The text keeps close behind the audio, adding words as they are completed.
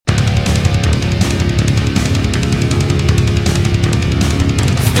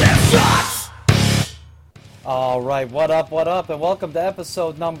All right, what up, and welcome to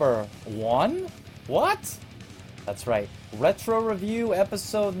episode number 1? What? That's right, Retro Review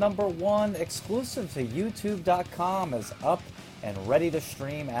episode number 1, exclusive to YouTube.com, is up and ready to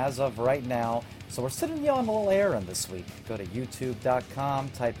stream as of right now. So we're sitting you on a little errand this week. Go to YouTube.com,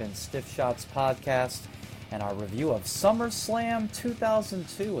 type in Stiff Shots Podcast, and our review of SummerSlam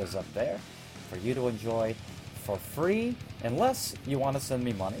 2002 is up there for you to enjoy for free, unless you want to send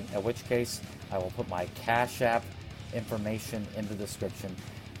me money, in which case I will put my Cash App information in the description.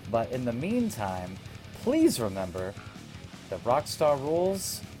 But in the meantime, please remember that Rockstar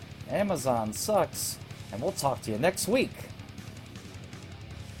rules, Amazon sucks, and we'll talk to you next week.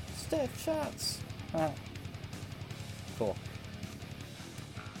 Stiff Shots. Cool.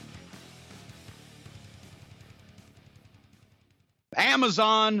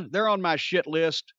 Amazon, they're on my shit list.